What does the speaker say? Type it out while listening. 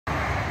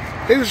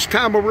Hey, this is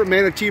Tom over at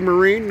Manatee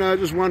Marine. I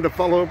just wanted to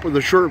follow up with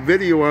a short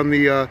video on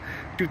the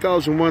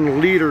 2001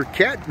 Leader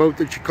Cat boat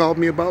that you called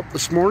me about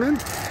this morning.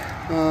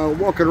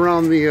 Walking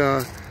around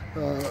the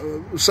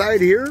side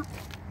here.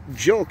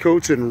 Gel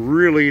coat's in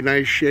really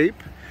nice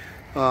shape.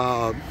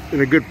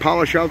 In a good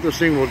polish out, this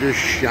thing will just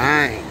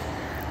shine.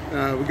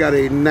 We got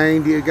a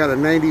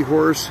 90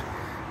 horse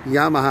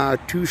Yamaha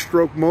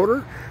 2-stroke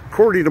motor.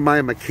 According to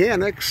my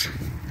mechanics,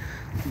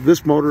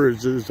 this motor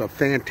is a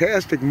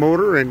fantastic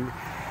motor and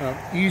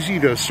easy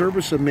to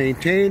service and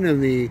maintain,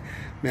 and the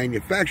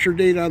manufacture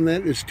date on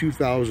that is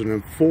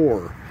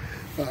 2004.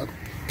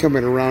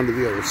 Coming around to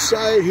the other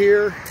side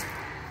here,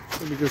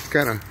 let me just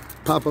kind of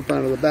pop up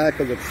onto the back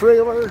of the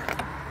trailer,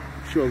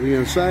 show the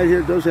inside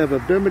here. It does have a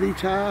bimini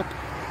top,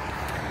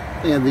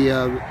 and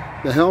the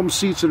helm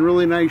seat's in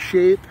really nice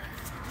shape,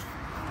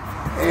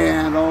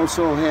 and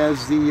also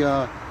has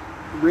the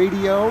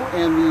radio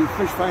and the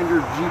fish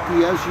finder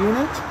GPS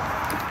unit,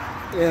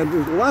 and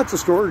there's lots of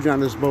storage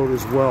on this boat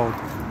as well.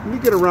 Let me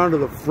get around to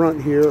the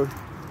front here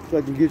so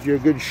I can get you a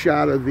good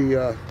shot of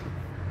the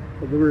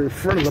very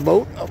front of the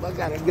boat. Oh, I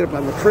gotta get up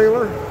on the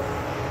trailer.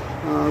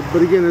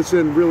 But again, it's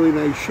in really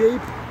nice shape.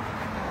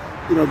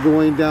 You know,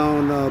 going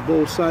down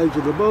both sides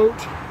of the boat.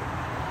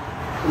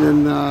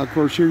 And then, of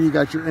course, here you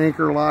got your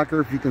anchor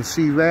locker, if you can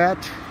see that.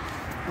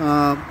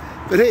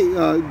 But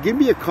hey, give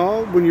me a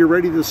call when you're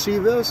ready to see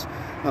this.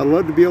 I'd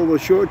love to be able to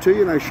show it to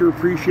you, and I sure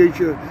appreciate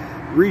you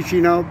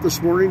reaching out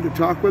this morning to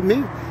talk with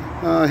me.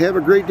 Have a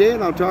great day,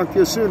 and I'll talk to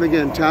you soon.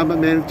 Again, Tom at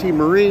Manatee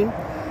Marine,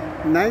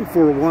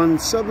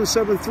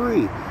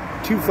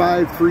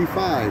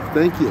 941-773-2535.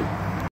 Thank you.